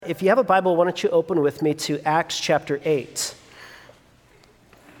if you have a Bible, why don't you open with me to Acts chapter 8.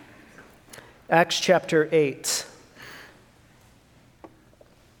 Acts chapter 8.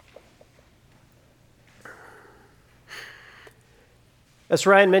 As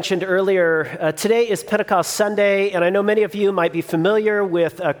Ryan mentioned earlier, today is Pentecost Sunday, and I know many of you might be familiar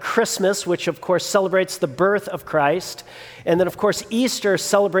with Christmas, which of course celebrates the birth of Christ, and then of course Easter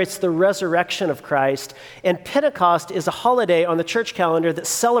celebrates the resurrection of Christ, and Pentecost is a holiday on the church calendar that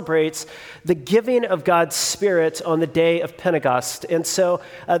celebrates the giving of God's Spirit on the day of Pentecost. And so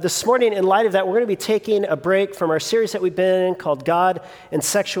this morning, in light of that, we're going to be taking a break from our series that we've been in called God and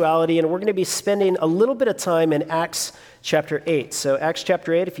Sexuality, and we're going to be spending a little bit of time in Acts chapter 8. So Acts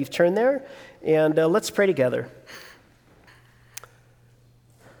chapter 8, if you've turned there, and let's pray together.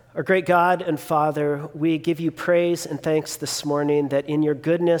 Our great God and Father, we give you praise and thanks this morning that in your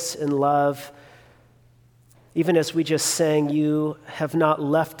goodness and love, even as we just sang, you have not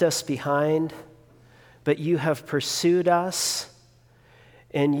left us behind, but you have pursued us,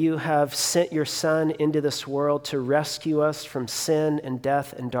 and you have sent your Son into this world to rescue us from sin and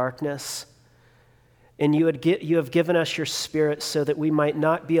death and darkness. And you have given us your Spirit so that we might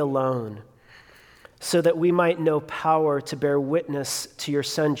not be alone, so that we might know power to bear witness to your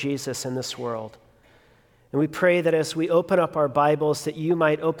Son Jesus in this world. And we pray that as we open up our Bibles, that you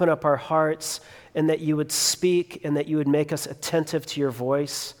might open up our hearts and that you would speak and that you would make us attentive to your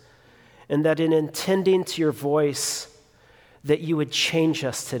voice, and that in attending to your voice, that you would change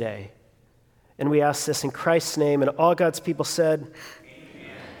us today. And we ask this in Christ's name, and all God's people said,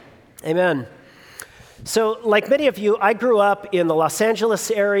 Amen. Amen. So like many of you, I grew up in the Los Angeles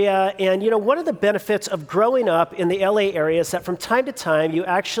area, and one of the benefits of growing up in the LA area is that from time to time, you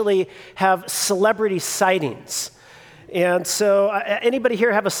actually have celebrity sightings. And so anybody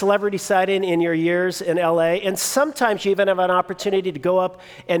here have a celebrity sighting in your years in LA? And sometimes you even have an opportunity to go up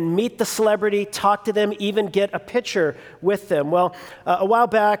and meet the celebrity, talk to them, even get a picture with them. Well, a while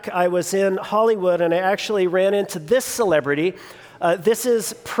back, I was in Hollywood, and I actually ran into this celebrity. This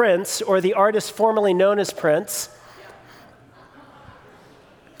is Prince, or the artist formerly known as Prince.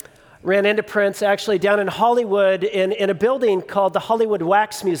 Ran into Prince actually down in Hollywood in a building called the Hollywood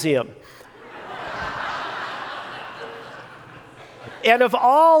Wax Museum. And of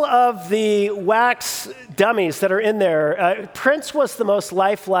all of the wax dummies that are in there, Prince was the most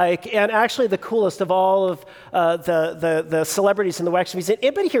lifelike and actually the coolest of all of the celebrities in the Wax Museum.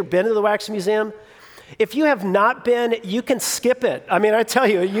 Anybody here been to the Wax Museum? If you have not been, you can skip it. I mean, I tell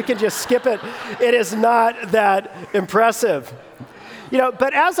you, you can just skip it. It is not that impressive.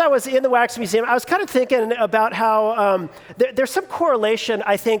 But as I was in the Wax Museum, I was kind of thinking about how there's some correlation,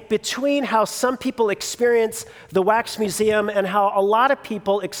 I think, between how some people experience the Wax Museum and how a lot of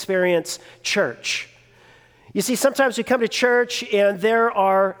people experience church. You see, sometimes we come to church and there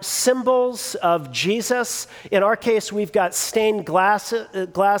are symbols of Jesus. In our case, we've got stained glass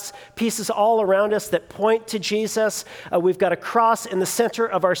pieces all around us that point to Jesus. We've got a cross in the center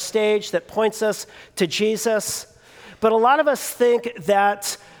of our stage that points us to Jesus. But a lot of us think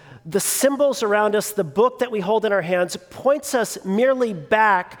that the symbols around us, the book that we hold in our hands, points us merely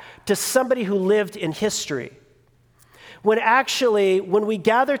back to somebody who lived in history. When actually, when we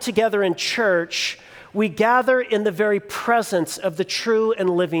gather together in church, we gather in the very presence of the true and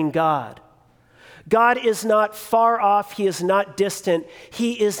living God. God is not far off. He is not distant.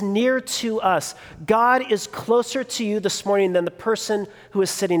 He is near to us. God is closer to you this morning than the person who is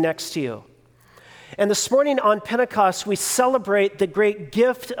sitting next to you. And this morning on Pentecost, we celebrate the great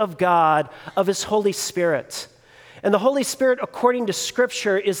gift of God, of His Holy Spirit. And the Holy Spirit, according to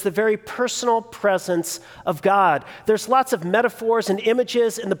Scripture, is the very personal presence of God. There's lots of metaphors and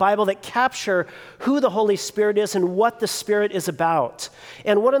images in the Bible that capture who the Holy Spirit is and what the Spirit is about.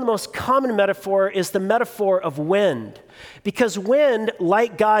 And one of the most common metaphor is the metaphor of wind. Because wind,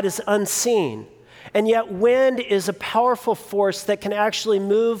 like God, is unseen. And yet wind is a powerful force that can actually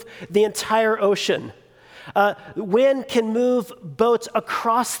move the entire ocean. Wind can move boats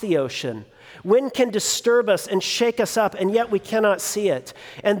across the ocean. Wind can disturb us and shake us up, and yet we cannot see it.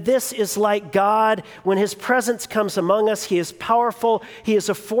 And this is like God. When His presence comes among us, He is powerful. He is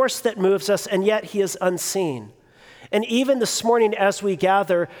a force that moves us, and yet He is unseen. And even this morning as we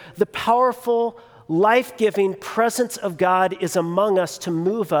gather, the powerful, life-giving presence of God is among us to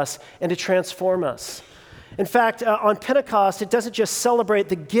move us and to transform us. In fact, on Pentecost, it doesn't just celebrate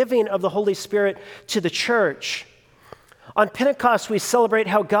the giving of the Holy Spirit to the church. On Pentecost, we celebrate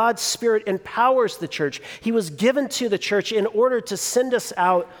how God's Spirit empowers the church. He was given to the church in order to send us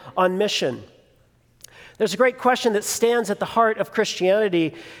out on mission. There's a great question that stands at the heart of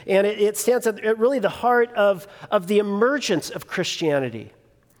Christianity, and it stands at really the heart of the emergence of Christianity.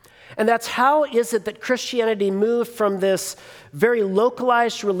 And that's how is it that Christianity moved from this very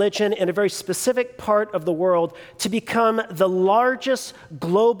localized religion in a very specific part of the world to become the largest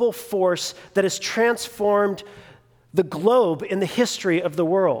global force that has transformed the globe in the history of the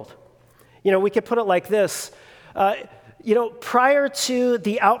world. We could put it like this. Prior to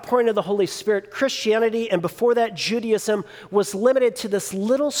the outpouring of the Holy Spirit, Christianity, and before that, Judaism, was limited to this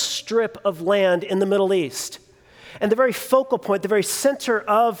little strip of land in the Middle East. And the very focal point, the very center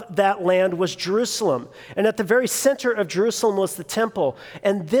of that land was Jerusalem. And at the very center of Jerusalem was the temple.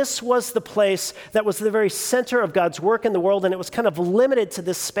 And this was the place that was the very center of God's work in the world, and it was kind of limited to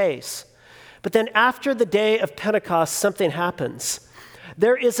this space. But then after the day of Pentecost, something happens.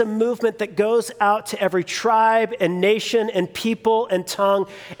 There is a movement that goes out to every tribe and nation and people and tongue,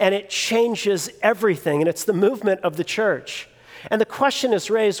 and it changes everything. And it's the movement of the church. And the question is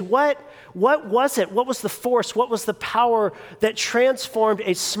raised, what was it? What was the force? What was the power that transformed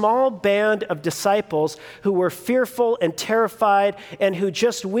a small band of disciples who were fearful and terrified and who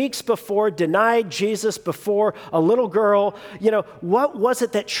just weeks before denied Jesus before a little girl? What was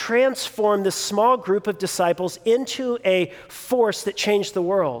it that transformed this small group of disciples into a force that changed the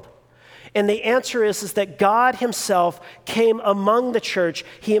world? And the answer is that God himself came among the church.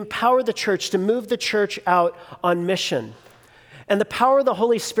 He empowered the church to move the church out on mission. And the power of the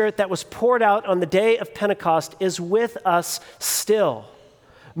Holy Spirit that was poured out on the day of Pentecost is with us still,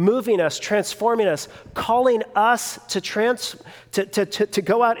 moving us, transforming us, calling us to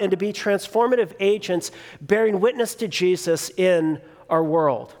go out and to be transformative agents, bearing witness to Jesus in our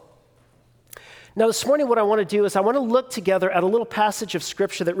world. Now, this morning, what I want to do is I want to look together at a little passage of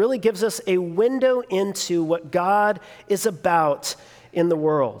Scripture that really gives us a window into what God is about in the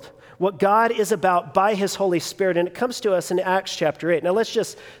world. What God is about by his Holy Spirit, and it comes to us in Acts chapter 8. Now let's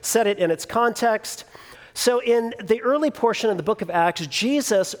just set it in its context. So in the early portion of the book of Acts,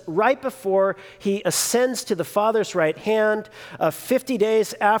 Jesus, right before he ascends to the Father's right hand, 50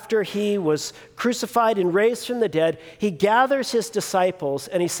 days after he was crucified and raised from the dead, he gathers his disciples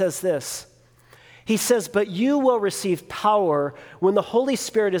and he says this. He says, "But you will receive power when the Holy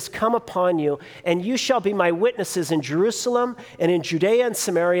Spirit has come upon you, and you shall be my witnesses in Jerusalem and in Judea and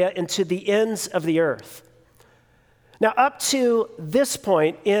Samaria and to the ends of the earth." Now, up to this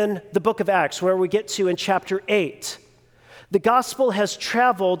point in the book of Acts, where we get to in chapter 8, the gospel has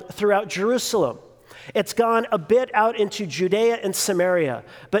traveled throughout Jerusalem. It's gone a bit out into Judea and Samaria.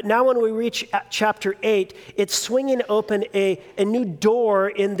 But now when we reach chapter 8, it's swinging open a new door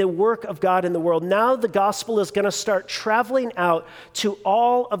in the work of God in the world. Now the gospel is going to start traveling out to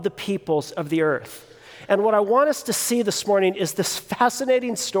all of the peoples of the earth. And what I want us to see this morning is this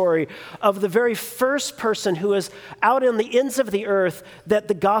fascinating story of the very first person who is out in the ends of the earth that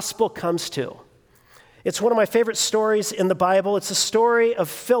the gospel comes to. It's one of my favorite stories in the Bible. It's a story of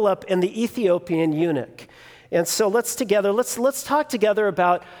Philip and the Ethiopian eunuch. And so let's talk together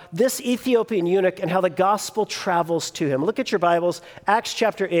about this Ethiopian eunuch and how the gospel travels to him. Look at your Bibles, Acts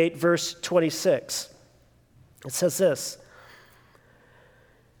chapter 8, verse 26. It says this.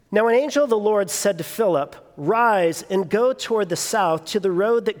 "Now an angel of the Lord said to Philip, 'Rise and go toward the south to the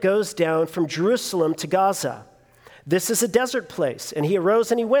road that goes down from Jerusalem to Gaza. This is a desert place.' And he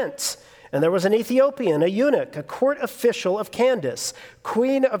arose and he went. And there was an Ethiopian, a eunuch, a court official of Candace,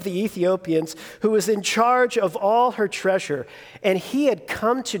 queen of the Ethiopians, who was in charge of all her treasure. And he had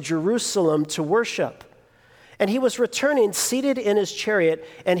come to Jerusalem to worship. And he was returning, seated in his chariot,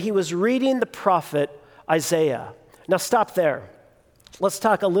 and he was reading the prophet Isaiah." Now stop there. Let's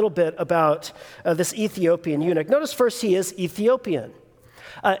talk a little bit about this Ethiopian eunuch. Notice first he is Ethiopian.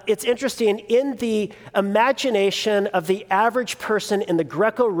 It's interesting, in the imagination of the average person in the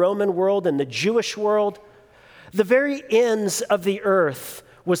Greco-Roman world and the Jewish world, the very ends of the earth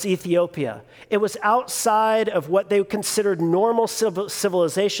was Ethiopia. It was outside of what they considered normal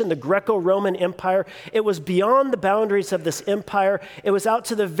civilization, the Greco-Roman Empire. It was beyond the boundaries of this empire. It was out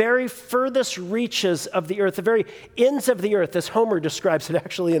to the very furthest reaches of the earth, the very ends of the earth, as Homer describes it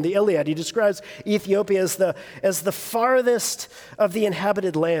actually in the Iliad. He describes Ethiopia as the farthest of the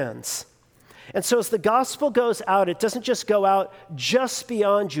inhabited lands. And so as the gospel goes out, it doesn't just go out just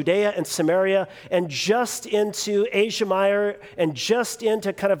beyond Judea and Samaria and just into Asia Minor and just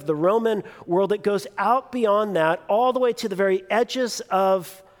into kind of the Roman world. It goes out beyond that all the way to the very edges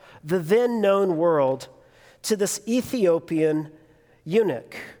of the then known world to this Ethiopian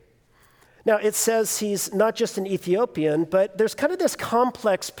eunuch. Now, it says he's not just an Ethiopian, but there's kind of this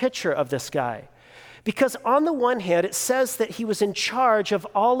complex picture of this guy. Because on the one hand, it says that he was in charge of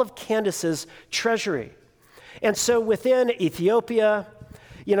all of Candace's treasury. And so within Ethiopia,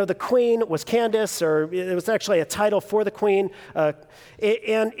 the queen was Candace, or it was actually a title for the queen,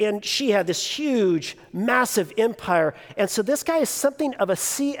 and she had this huge, massive empire. And so this guy is something of a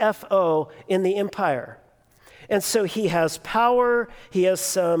CFO in the empire. And so he has power, he has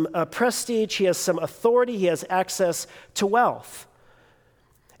some prestige, he has some authority, he has access to wealth.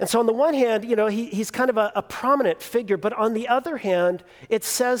 And so on the one hand, he's kind of a prominent figure, but on the other hand, it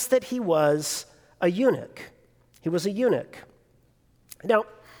says that he was a eunuch. He was a eunuch. Now,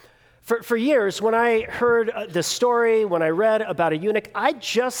 for years, when I heard this story, when I read about a eunuch, I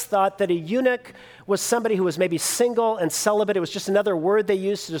just thought that a eunuch was somebody who was maybe single and celibate. It was just another word they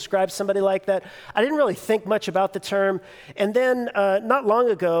used to describe somebody like that. I didn't really think much about the term. And then not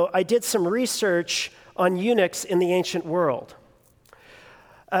long ago, I did some research on eunuchs in the ancient world.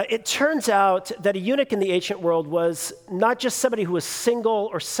 It turns out that a eunuch in the ancient world was not just somebody who was single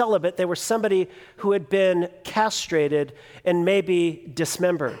or celibate, they were somebody who had been castrated and maybe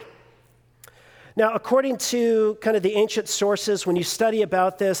dismembered. Now, according to kind of the ancient sources, when you study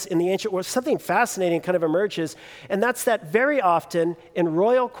about this in the ancient world, something fascinating kind of emerges, and that's that very often in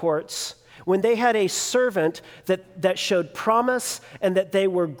royal courts, when they had a servant that showed promise and that they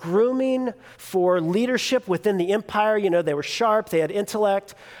were grooming for leadership within the empire, they were sharp, they had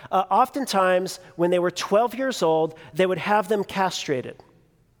intellect, oftentimes when they were 12 years old, they would have them castrated.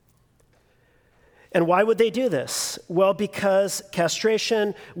 And why would they do this? Well, because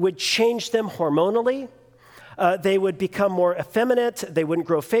castration would change them hormonally. They would become more effeminate. They wouldn't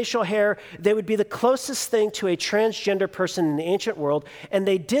grow facial hair. They would be the closest thing to a transgender person in the ancient world. And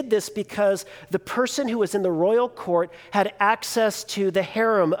they did this because the person who was in the royal court had access to the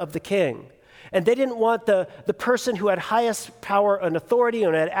harem of the king. And they didn't want the person who had highest power and authority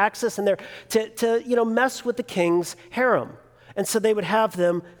and had access in there to mess with the king's harem. And so they would have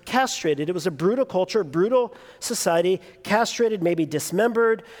them castrated. It was a brutal culture, brutal society, castrated, maybe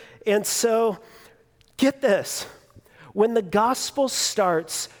dismembered. And so, get this, when the gospel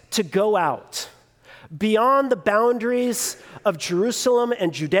starts to go out beyond the boundaries of Jerusalem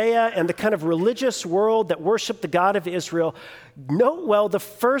and Judea and the kind of religious world that worshiped the God of Israel, note well the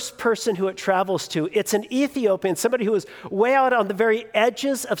first person who it travels to, it's an Ethiopian, somebody who is way out on the very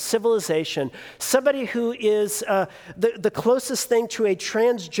edges of civilization, somebody who is the closest thing to a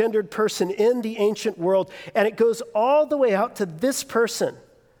transgendered person in the ancient world, and it goes all the way out to this person.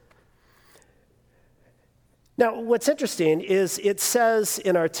 Now, what's interesting is it says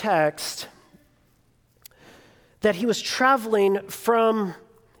in our text that he was traveling from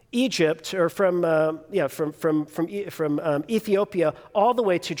Egypt, or from Ethiopia, all the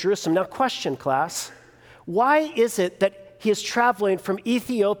way to Jerusalem. Now, question, class, why is it that he is traveling from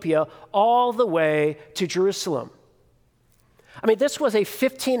Ethiopia all the way to Jerusalem? I mean, this was a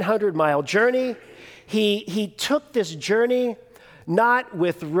 1,500-mile journey. He took this journey not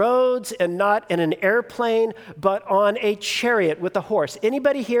with roads and not in an airplane, but on a chariot with a horse.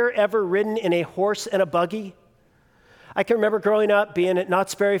 Anybody here ever ridden in a horse and a buggy? I can remember growing up, being at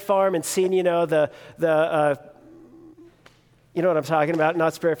Knott's Berry Farm and seeing, you know what I'm talking about,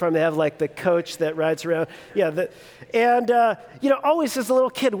 Knott's Berry Farm. They have like the coach that rides around. Always as a little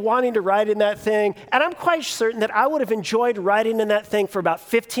kid wanting to ride in that thing. And I'm quite certain that I would have enjoyed riding in that thing for about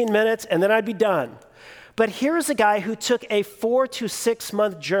 15 minutes and then I'd be done. But here's a guy who took a 4 to 6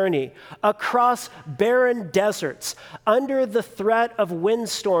 month journey across barren deserts under the threat of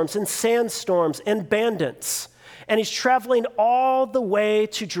windstorms and sandstorms and bandits. And he's traveling all the way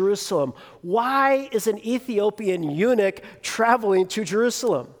to Jerusalem. Why is an Ethiopian eunuch traveling to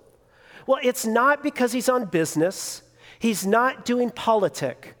Jerusalem? Well, it's not because he's on business. He's not doing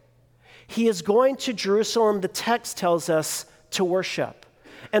politic. He is going to Jerusalem, the text tells us, to worship.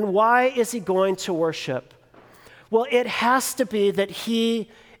 And why is he going to worship? Well, it has to be that he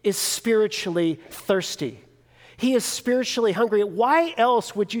is spiritually thirsty. He is spiritually hungry. Why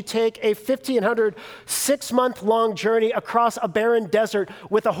else would you take a 1,500, 6-month-long journey across a barren desert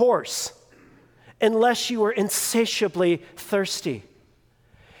with a horse unless you were insatiably thirsty?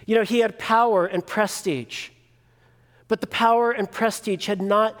 You know, he had power and prestige, but the power and prestige had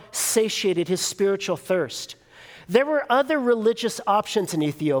not satiated his spiritual thirst. There were other religious options in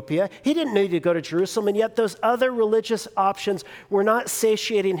Ethiopia. He didn't need to go to Jerusalem, and yet those other religious options were not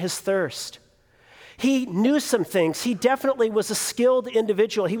satiating his thirst. He knew some things. He definitely was a skilled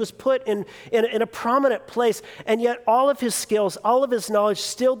individual. He was put in a prominent place, and yet all of his skills, all of his knowledge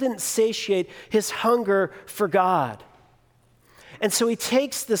still didn't satiate his hunger for God. And so he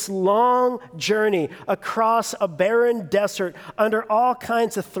takes this long journey across a barren desert under all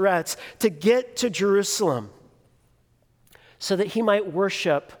kinds of threats to get to Jerusalem so that he might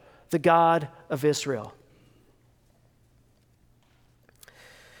worship the God of Israel.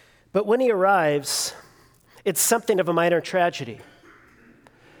 But when he arrives, it's something of a minor tragedy.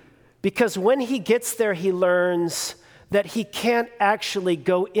 Because when he gets there, he learns that he can't actually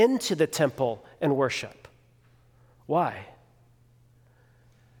go into the temple and worship. Why?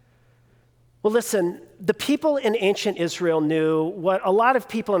 Well, listen, the people in ancient Israel knew what a lot of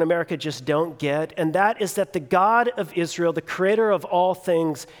people in America just don't get, and that is that the God of Israel, the creator of all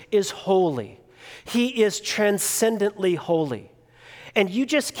things, is holy. He is transcendently holy. And you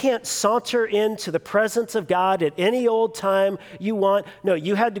just can't saunter into the presence of God at any old time you want. No,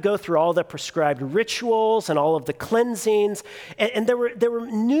 you had to go through all the prescribed rituals and all of the cleansings. And there were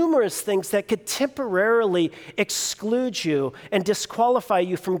numerous things that could temporarily exclude you and disqualify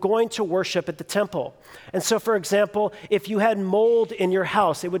you from going to worship at the temple. And so, for example, if you had mold in your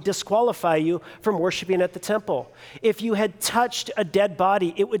house, it would disqualify you from worshiping at the temple. If you had touched a dead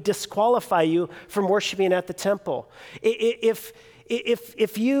body, it would disqualify you from worshiping at the temple.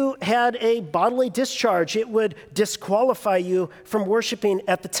 If you had a bodily discharge, it would disqualify you from worshiping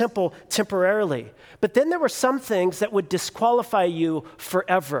at the temple temporarily. But then there were some things that would disqualify you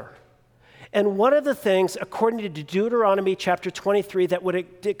forever. And one of the things, according to Deuteronomy chapter 23, that would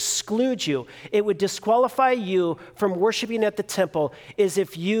exclude you, it would disqualify you from worshiping at the temple, is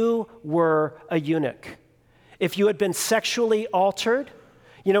if you were a eunuch. If you had been sexually altered,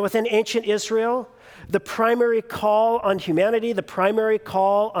 within ancient Israel, the primary call on humanity, the primary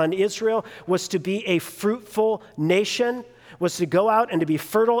call on Israel was to be a fruitful nation, was to go out and to be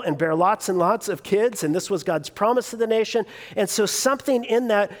fertile and bear lots and lots of kids, and this was God's promise to the nation. And so something in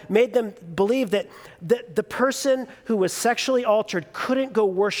that made them believe that the person who was sexually altered couldn't go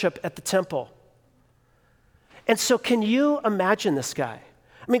worship at the temple. And so can you imagine this guy?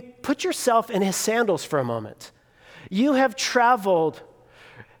 I mean, put yourself in his sandals for a moment. You have traveled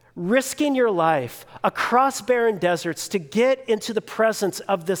risking your life across barren deserts to get into the presence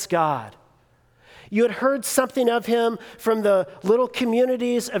of this God. You had heard something of him from the little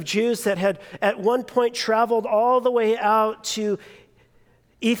communities of Jews that had at one point traveled all the way out to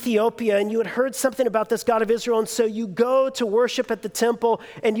Ethiopia, and you had heard something about this God of Israel, and so you go to worship at the temple,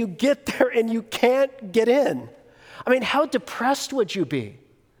 and you get there, and you can't get in. I mean, how depressed would you be?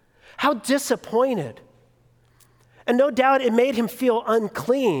 How disappointed? And no doubt it made him feel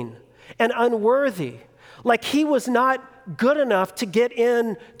unclean and unworthy, like he was not good enough to get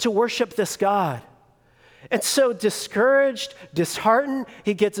in to worship this God. And so discouraged, disheartened,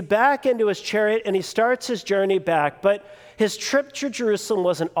 he gets back into his chariot and he starts his journey back. But his trip to Jerusalem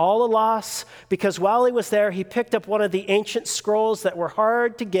wasn't all a loss, because while he was there, he picked up one of the ancient scrolls that were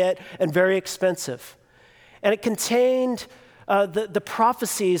hard to get and very expensive. And it contained the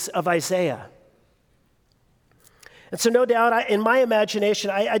prophecies of Isaiah. And so no doubt, in my imagination,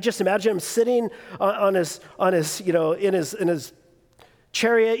 I just imagine him sitting on his in his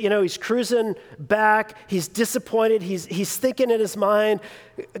chariot. He's cruising back. He's disappointed. He's thinking in his mind,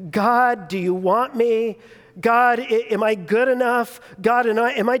 God, do you want me? God, am I good enough? God,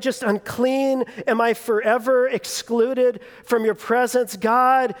 am I just unclean? Am I forever excluded from your presence?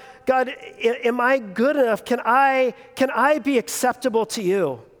 God, am I good enough? Can I be acceptable to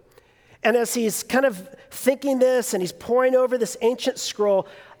you? And as he's kind of thinking this and he's poring over this ancient scroll,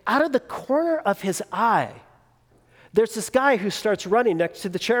 out of the corner of his eye, there's this guy who starts running next to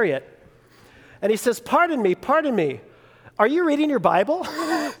the chariot. And he says, pardon me, are you reading your Bible?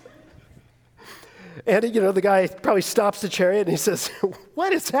 And the guy probably stops the chariot and he says,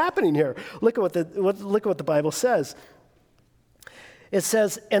 what is happening here? Look at what the Bible says. It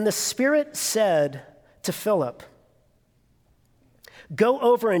says, and the Spirit said to Philip, go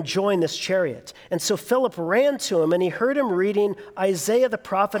over and join this chariot. And so Philip ran to him, and he heard him reading Isaiah the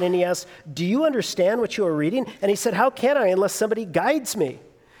prophet, and he asked, do you understand what you are reading? And he said, how can I unless somebody guides me?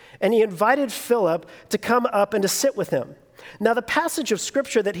 And he invited Philip to come up and to sit with him. Now the passage of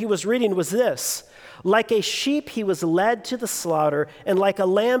scripture that he was reading was this: like a sheep he was led to the slaughter, and like a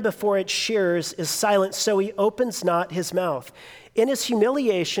lamb before its shearers is silent, so he opens not his mouth. In his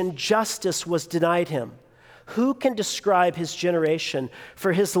humiliation, justice was denied him. Who can describe his generation?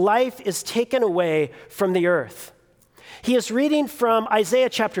 For his life is taken away from the earth. He is reading from Isaiah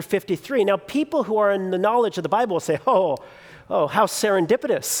chapter 53. Now, people who are in the knowledge of the Bible will say, oh, how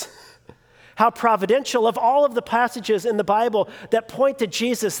serendipitous, how providential. Of all of the passages in the Bible that point to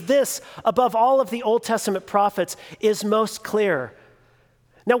Jesus, this, above all of the Old Testament prophets, is most clear.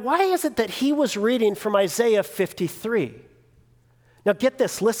 Now, why is it that he was reading from Isaiah 53? Now, get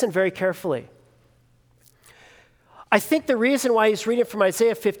this, listen very carefully. I think the reason why he's reading from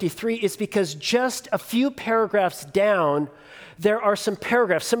Isaiah 53 is because just a few paragraphs down, there are some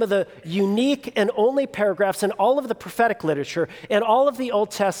paragraphs, some of the unique and only paragraphs in all of the prophetic literature and all of the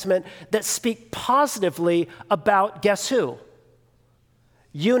Old Testament that speak positively about, guess who?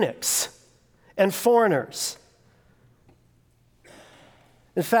 Eunuchs and foreigners.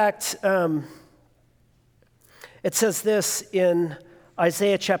 In fact, it says this in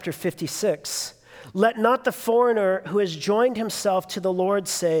Isaiah chapter 56. Let not the foreigner who has joined himself to the Lord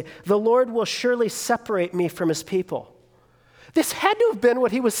say, the Lord will surely separate me from his people. This had to have been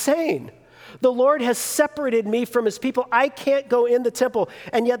what he was saying. The Lord has separated me from his people. I can't go in the temple.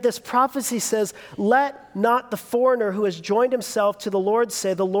 And yet this prophecy says, let not the foreigner who has joined himself to the Lord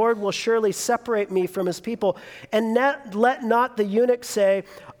say, the Lord will surely separate me from his people. And let not the eunuch say,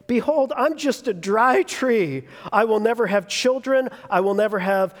 behold, I'm just a dry tree. I will never have children. I will never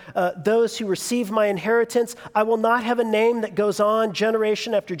have those who receive my inheritance. I will not have a name that goes on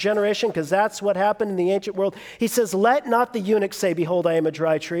generation after generation, because that's what happened in the ancient world. He says, let not the eunuch say, behold, I am a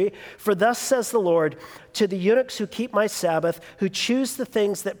dry tree. For thus says the Lord, to the eunuchs who keep my Sabbath, who choose the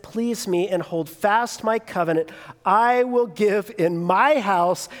things that please me and hold fast my covenant, I will give in my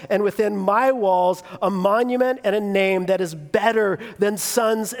house and within my walls a monument and a name that is better than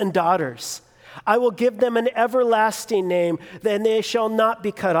sons and daughters. I will give them an everlasting name, then they shall not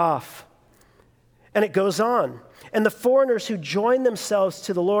be cut off. And it goes on. And the foreigners who join themselves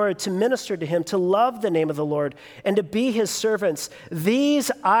to the Lord to minister to him, to love the name of the Lord, and to be his servants, these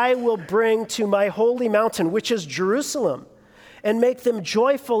I will bring to my holy mountain, which is Jerusalem, and make them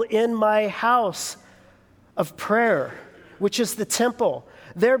joyful in my house of prayer, which is the temple.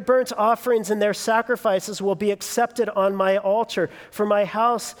 Their burnt offerings and their sacrifices will be accepted on my altar, for my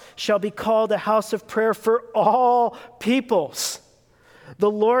house shall be called a house of prayer for all peoples. The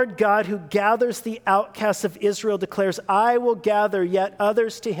Lord God who gathers the outcasts of Israel declares, I will gather yet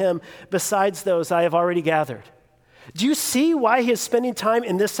others to him besides those I have already gathered. Do you see why he is spending time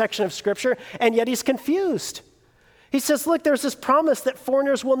in this section of Scripture? And yet he's confused. He says, look, there's this promise that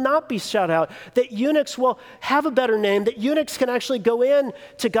foreigners will not be shut out, that eunuchs will have a better name, that eunuchs can actually go in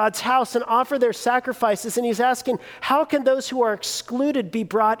to God's house and offer their sacrifices. And he's asking, how can those who are excluded be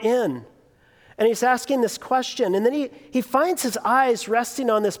brought in? And he's asking this question. And then he finds his eyes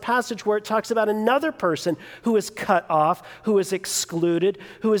resting on this passage where it talks about another person who is cut off, who is excluded,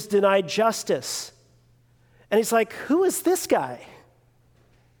 who is denied justice. And he's like, who is this guy?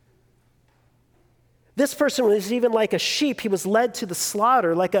 This person was even like a sheep. He was led to the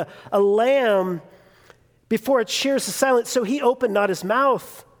slaughter, like a lamb before its shears is silent. So he opened not his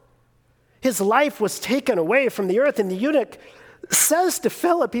mouth. His life was taken away from the earth. And the eunuch says to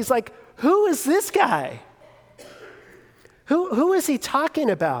Philip, he's like, who is this guy? Who is he talking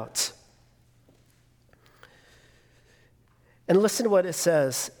about? And listen to what it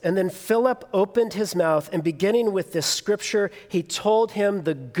says. And then Philip opened his mouth, and beginning with this scripture, he told him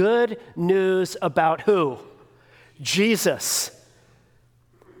the good news about who? Jesus.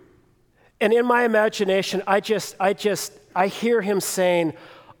 And in my imagination, I hear him saying,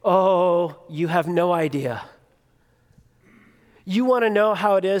 oh, you have no idea. You want to know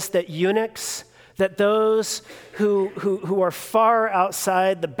how it is that eunuchs, that those who are far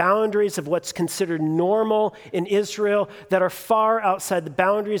outside the boundaries of what's considered normal in Israel, that are far outside the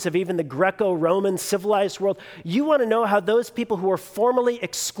boundaries of even the Greco-Roman civilized world, you want to know how those people who are formerly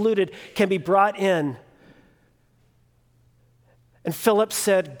excluded can be brought in. And Philip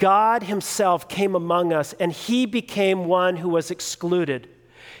said, God himself came among us, and he became one who was excluded.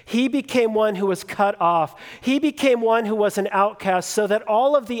 He became one who was cut off. He became one who was an outcast, so that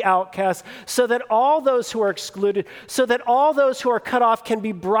all of the outcasts, so that all those who are excluded, so that all those who are cut off can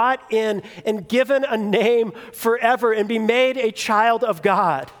be brought in and given a name forever and be made a child of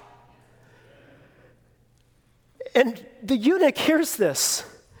God. And the eunuch hears this,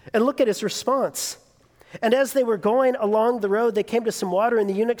 and look at his response. And as they were going along the road, they came to some water, and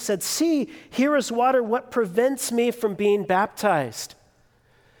the eunuch said, see, here is water. What prevents me from being baptized?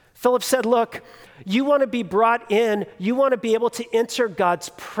 Philip said, look, you want to be brought in, you want to be able to enter God's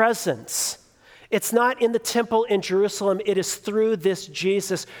presence. It's not in the temple in Jerusalem, it is through this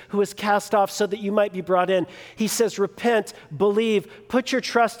Jesus who is cast off so that you might be brought in. He says, repent, believe, put your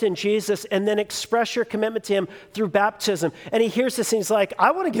trust in Jesus, and then express your commitment to him through baptism. And he hears this and he's like,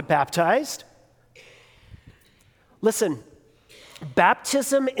 I want to get baptized. Listen,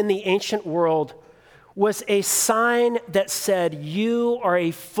 baptism in the ancient world was a sign that said you are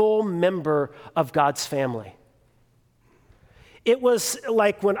a full member of God's family. It was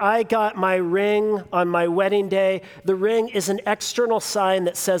like when I got my ring on my wedding day, the ring is an external sign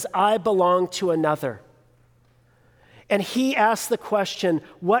that says I belong to another. And he asked the question,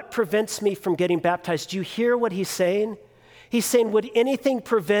 what prevents me from getting baptized? Do you hear what he's saying? He's saying, would anything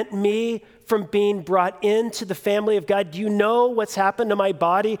prevent me from being brought into the family of God? Do you know what's happened to my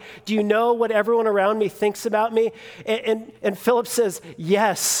body? Do you know what everyone around me thinks about me? And Philip says,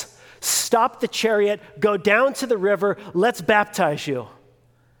 yes, stop the chariot, go down to the river, let's baptize you.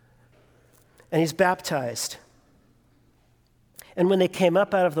 And he's baptized. And when they came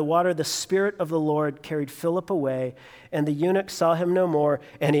up out of the water, the Spirit of the Lord carried Philip away, and the eunuch saw him no more,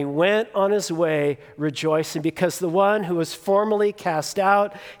 and he went on his way rejoicing, because the one who was formerly cast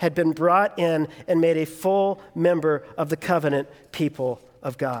out had been brought in and made a full member of the covenant people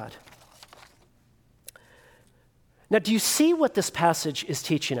of God. Now, do you see what this passage is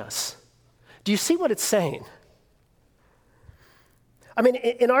teaching us? Do you see what it's saying? I mean,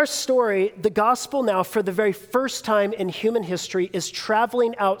 in our story, the gospel now, for the very first time in human history, is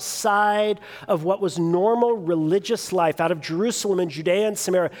traveling outside of what was normal religious life, out of Jerusalem and Judea and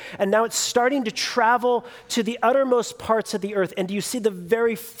Samaria, and now it's starting to travel to the uttermost parts of the earth. And do you see the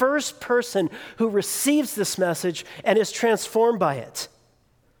very first person who receives this message and is transformed by it?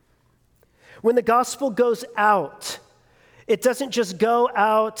 When the gospel goes out, it doesn't just go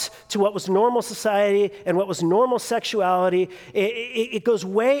out to what was normal society and what was normal sexuality. It goes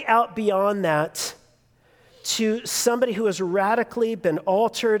way out beyond that to somebody who has radically been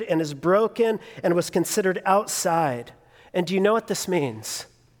altered and is broken and was considered outside. And do you know what this means?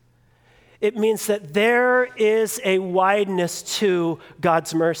 It means that there is a wideness to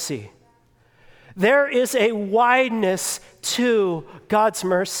God's mercy. There is a wideness to God's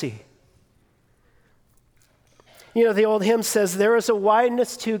mercy. You know, the old hymn says, there is a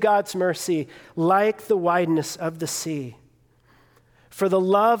wideness to God's mercy, like the wideness of the sea. For the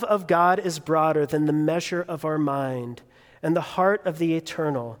love of God is broader than the measure of our mind, and the heart of the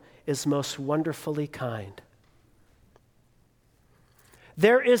eternal is most wonderfully kind.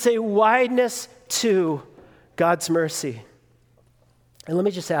 There is a wideness to God's mercy. And let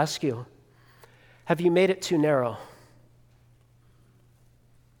me just ask you, have you made it too narrow?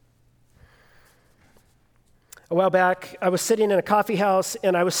 A while back, I was sitting in a coffee house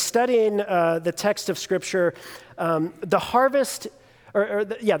and I was studying the text of Scripture. The harvest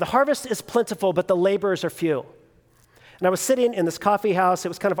is plentiful, but the laborers are few. And I was sitting in this coffee house. It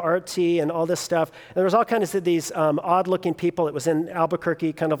was kind of artsy and all this stuff. And there was all kinds of these odd-looking people. It was in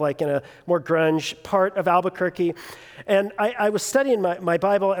Albuquerque, kind of like in a more grunge part of Albuquerque. And I was studying my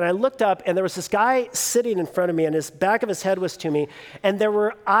Bible, and I looked up, and there was this guy sitting in front of me, and his back of his head was to me, and there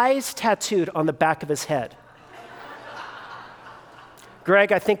were eyes tattooed on the back of his head.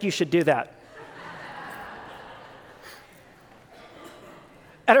 Greg, I think you should do that.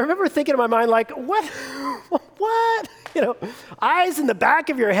 And I remember thinking in my mind, like, what? What? You know, eyes in the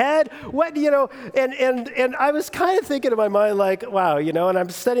back of your head? What, you know? And I was kind of thinking in my mind, like, wow, you know, and I'm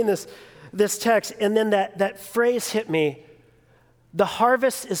studying this text, and then that phrase hit me, the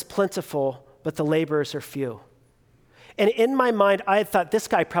harvest is plentiful, but the laborers are few. And in my mind, I thought, this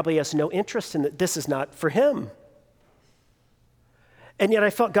guy probably has no interest in it. This is not for him. And yet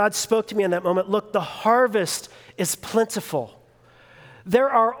I felt God spoke to me in that moment, look, the harvest is plentiful. There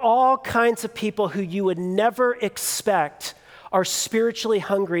are all kinds of people who you would never expect are spiritually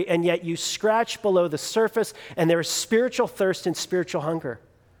hungry, and yet you scratch below the surface, and there is spiritual thirst and spiritual hunger.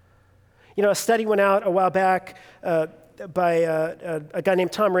 You know, a study went out a while back by a guy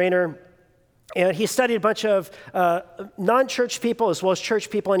named Tom Rainer, and he studied a bunch of non-church people as well as church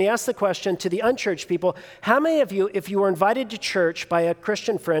people, and he asked the question to the unchurched people, how many of you, if you were invited to church by a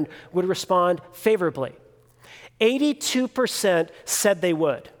Christian friend, would respond favorably? 82% said they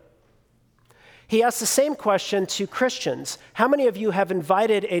would. He asked the same question to Christians. How many of you have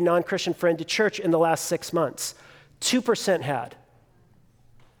invited a non-Christian friend to church in the last 6 months? 2% had.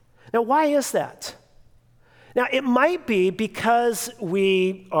 Now, why is that? Now, it might be because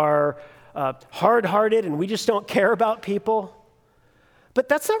we are hard-hearted and we just don't care about people. But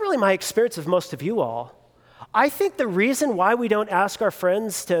that's not really my experience of most of you all. I think the reason why we don't ask our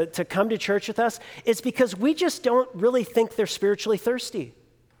friends to come to church with us is because we just don't really think they're spiritually thirsty.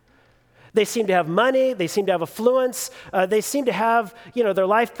 They seem to have money, they seem to have affluence, they seem to have, you know, their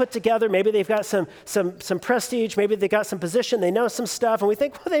life put together. Maybe they've got some prestige, maybe they got some position, they know some stuff, and we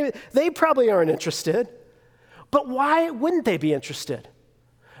think, well, they probably aren't interested. But why wouldn't they be interested?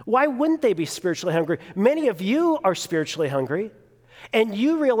 Why wouldn't they be spiritually hungry? Many of you are spiritually hungry, and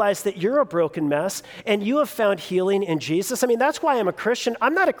you realize that you're a broken mess, and you have found healing in Jesus. I mean, that's why I'm a Christian.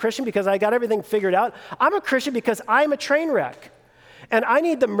 I'm not a Christian because I got everything figured out. I'm a Christian because I'm a train wreck, and I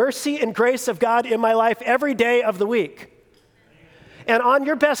need the mercy and grace of God in my life every day of the week. And on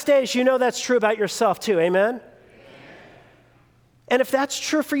your best days, you know that's true about yourself too, amen? And if that's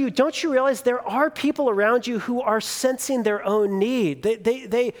true for you, don't you realize there are people around you who are sensing their own need?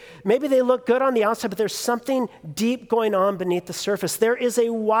 Maybe they look good on the outside, but there's something deep going on beneath the surface. There is a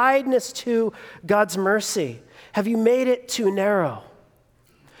wideness to God's mercy. Have you made it too narrow?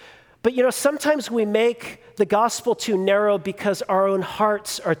 But sometimes we make the gospel too narrow because our own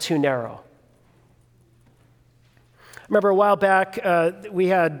hearts are too narrow. I remember a while back, we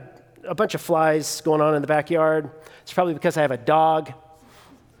had a bunch of flies going on in the backyard. It's probably because I have a dog.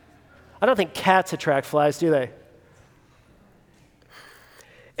 I don't think cats attract flies, do they?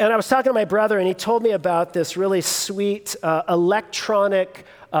 And I was talking to my brother, and he told me about this really sweet electronic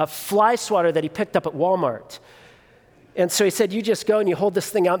fly swatter that he picked up at Walmart. And so he said, you just go and you hold this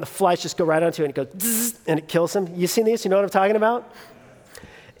thing out, and the flies just go right onto it, and it goes, zzz, and it kills them. You seen these? You know what I'm talking about?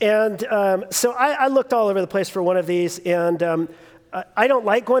 And so I looked all over the place for one of these, and I don't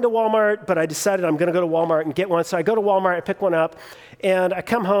like going to Walmart, but I decided I'm going to go to Walmart and get one. So I go to Walmart, I pick one up, and I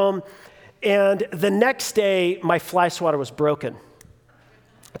come home, and the next day, my fly swatter was broken.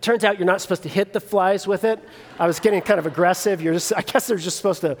 It turns out you're not supposed to hit the flies with it. I was getting kind of aggressive. I guess they're just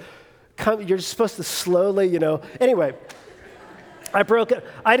supposed to come, you're just supposed to slowly, Anyway, I broke it.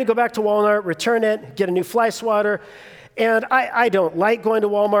 I had to go back to Walmart, return it, get a new fly swatter. And I don't like going to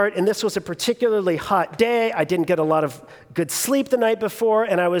Walmart, and this was a particularly hot day. I didn't get a lot of good sleep the night before,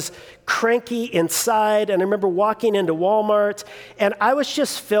 and I was cranky inside. And I remember walking into Walmart, and I was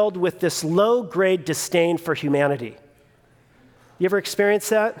just filled with this low-grade disdain for humanity. You ever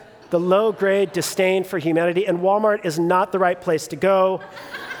experienced that? The low-grade disdain for humanity, and Walmart is not the right place to go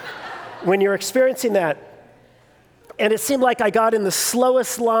when you're experiencing that. And it seemed like I got in the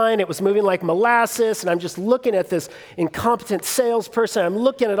slowest line. It was moving like molasses, and I'm just looking at this incompetent salesperson. I'm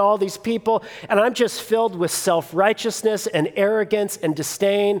looking at all these people, and I'm just filled with self-righteousness and arrogance and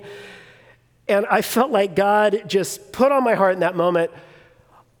disdain. And I felt like God just put on my heart in that moment,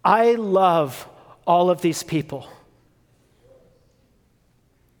 I love all of these people.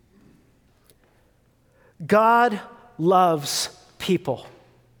 God loves people.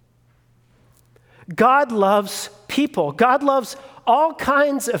 God loves people. God loves all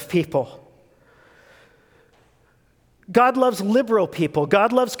kinds of people. God loves liberal people.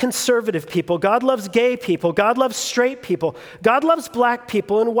 God loves conservative people. God loves gay people. God loves straight people. God loves black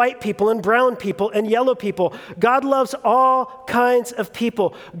people and white people and brown people and yellow people. God loves all kinds of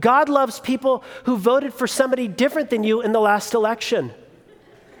people. God loves people who voted for somebody different than you in the last election.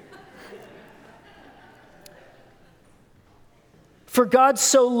 For God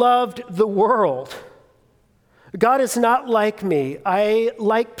so loved the world. God is not like me. I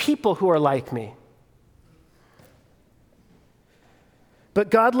like people who are like me. But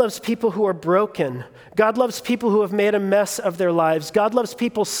God loves people who are broken. God loves people who have made a mess of their lives. God loves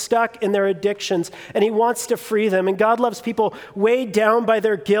people stuck in their addictions, and He wants to free them. And God loves people weighed down by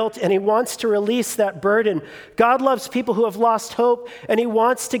their guilt, and He wants to release that burden. God loves people who have lost hope, and He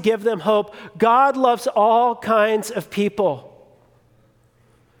wants to give them hope. God loves all kinds of people.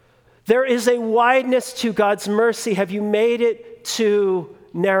 There is a wideness to God's mercy. Have you made it too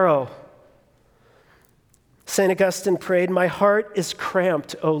narrow? St. Augustine prayed, "My heart is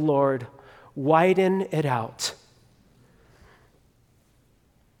cramped, O Lord, widen it out."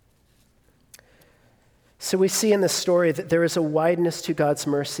 So we see in this story that there is a wideness to God's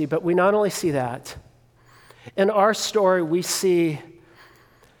mercy, but we not only see that. In our story, we see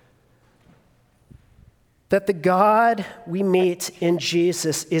that the God we meet in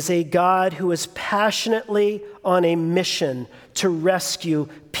Jesus is a God who is passionately on a mission to rescue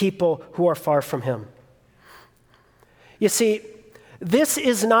people who are far from Him. You see, this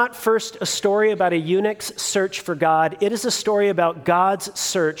is not first a story about a eunuch's search for God. It is a story about God's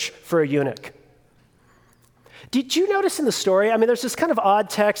search for a eunuch. Did you notice in the story, there's this kind of odd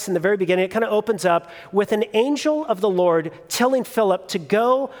text in the very beginning. It kind of opens up with an angel of the Lord telling Philip to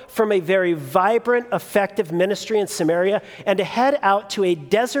go from a very vibrant, effective ministry in Samaria and to head out to a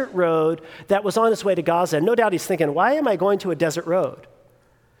desert road that was on his way to Gaza. And no doubt he's thinking, why am I going to a desert road?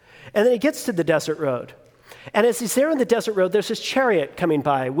 And then he gets to the desert road. And as he's there in the desert road, there's this chariot coming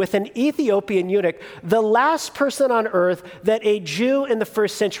by with an Ethiopian eunuch, the last person on earth that a Jew in the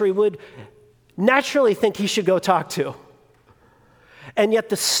first century would naturally think he should go talk to. And yet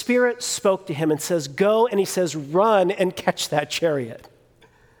the Spirit spoke to him and says, go, and he says, run and catch that chariot.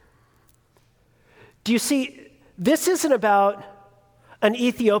 Do you see, this isn't about an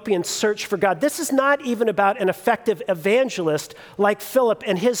Ethiopian search for God. This is not even about an effective evangelist like Philip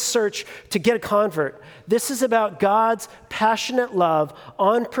and his search to get a convert. This is about God's passionate love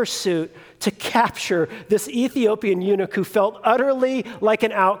on pursuit to capture this Ethiopian eunuch who felt utterly like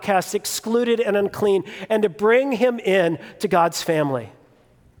an outcast, excluded and unclean, and to bring him in to God's family.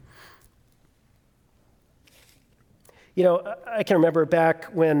 You know, I can remember back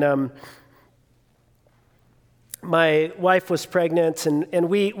when my wife was pregnant, and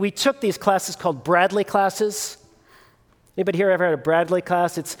we took these classes called Bradley classes. Anybody here ever had a Bradley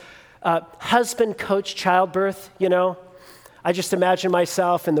class? It's husband coach childbirth, you know. I just imagine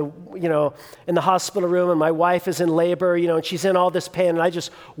myself in the hospital room, and my wife is in labor, you know, and she's in all this pain, and I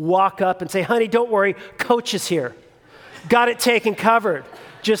just walk up and say, honey, don't worry, coach is here. Got it taken covered.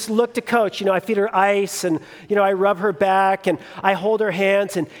 Just look to coach. You know, I feed her ice, and, you know, I rub her back, and I hold her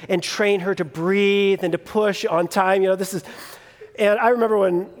hands and train her to breathe and to push on time. You know, and I remember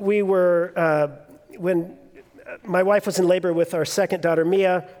when my wife was in labor with our second daughter,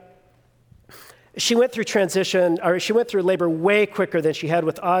 Mia. She went through labor way quicker than she had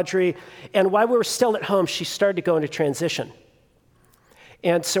with Audrey. And while we were still at home, she started to go into transition.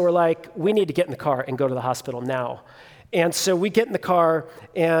 And so we're like, we need to get in the car and go to the hospital now. And so we get in the car,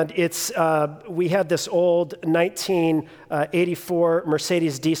 and we had this old 1984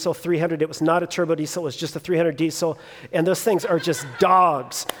 Mercedes diesel 300. It was not a turbo diesel, it was just a 300 diesel. And those things are just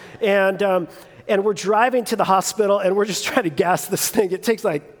dogs. And we're driving to the hospital, and we're just trying to gas this thing. It takes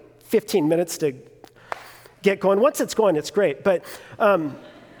like 15 minutes to get going. Once it's going, it's great. But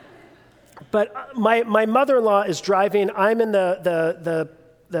my mother-in-law is driving. I'm in the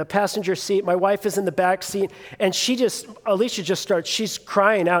passenger seat. My wife is in the back seat, and Alicia just starts, she's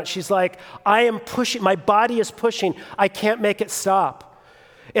crying out. She's like, I am pushing, my body is pushing. I can't make it stop.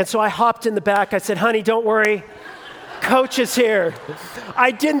 And so I hopped in the back. I said, honey, don't worry. Coach is here.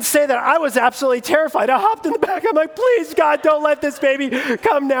 I didn't say that. I was absolutely terrified. I hopped in the back. I'm like, please, God, don't let this baby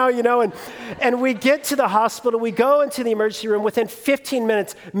come now, you know. And we get to the hospital. We go into the emergency room. Within 15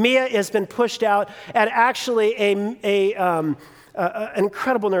 minutes, Mia has been pushed out, and actually an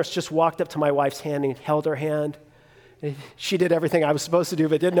incredible nurse just walked up to my wife's hand and held her hand. She did everything I was supposed to do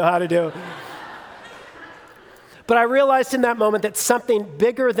but didn't know how to do. But I realized in that moment that something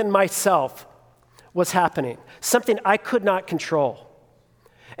bigger than myself was happening, something I could not control.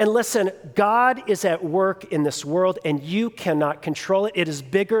 And listen, God is at work in this world, and you cannot control it. It is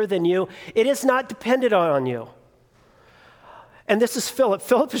bigger than you. It is not dependent on you. And this is Philip.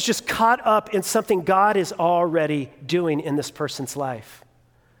 Philip is just caught up in something God is already doing in this person's life.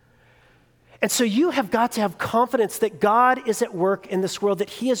 And so you have got to have confidence that God is at work in this world, that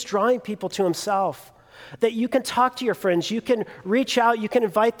he is drawing people to himself, that you can talk to your friends, you can reach out, you can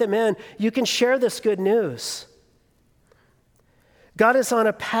invite them in, you can share this good news. God is on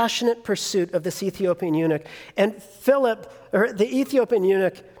a passionate pursuit of this Ethiopian eunuch. And the Ethiopian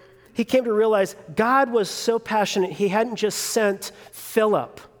eunuch, he came to realize God was so passionate, he hadn't just sent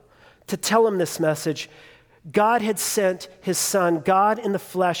Philip to tell him this message. God had sent his son. God in the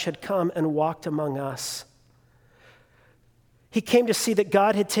flesh had come and walked among us. He came to see that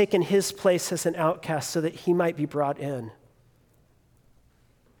God had taken his place as an outcast so that he might be brought in.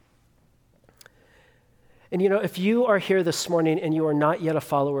 And you know, if you are here this morning and you are not yet a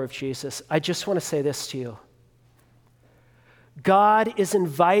follower of Jesus, I just want to say this to you. God is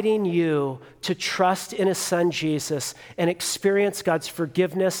inviting you to trust in his son Jesus and experience God's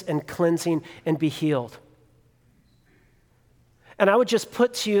forgiveness and cleansing and be healed. And I would just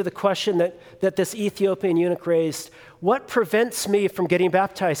put to you the question that this Ethiopian eunuch raised. What prevents me from getting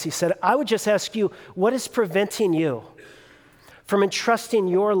baptized? He said, I would just ask you, what is preventing you from entrusting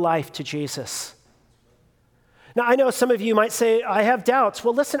your life to Jesus? Now, I know some of you might say, I have doubts.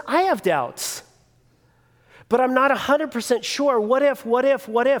 Well, listen, I have doubts. But I'm not 100% sure. What if?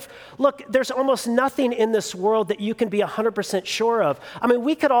 Look, there's almost nothing in this world that you can be 100% sure of. I mean,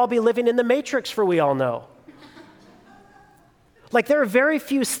 we could all be living in the Matrix for we all know. Like, there are very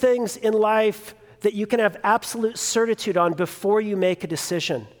few things in life that you can have absolute certitude on before you make a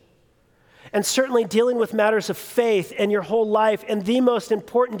decision. And certainly dealing with matters of faith and your whole life and the most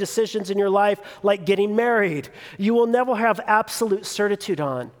important decisions in your life, like getting married, you will never have absolute certitude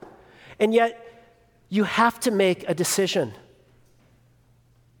on. And yet, you have to make a decision.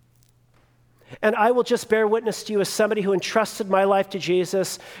 And I will just bear witness to you as somebody who entrusted my life to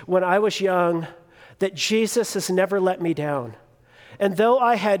Jesus when I was young, that Jesus has never let me down. And though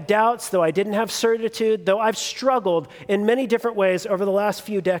I had doubts, though I didn't have certitude, though I've struggled in many different ways over the last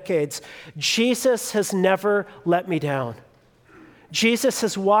few decades, Jesus has never let me down. Jesus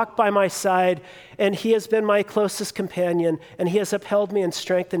has walked by my side, and he has been my closest companion, and he has upheld me and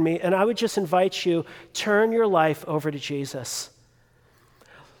strengthened me. And I would just invite you, turn your life over to Jesus.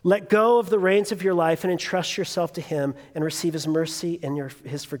 Let go of the reins of your life and entrust yourself to him and receive his mercy and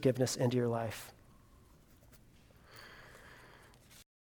his forgiveness into your life.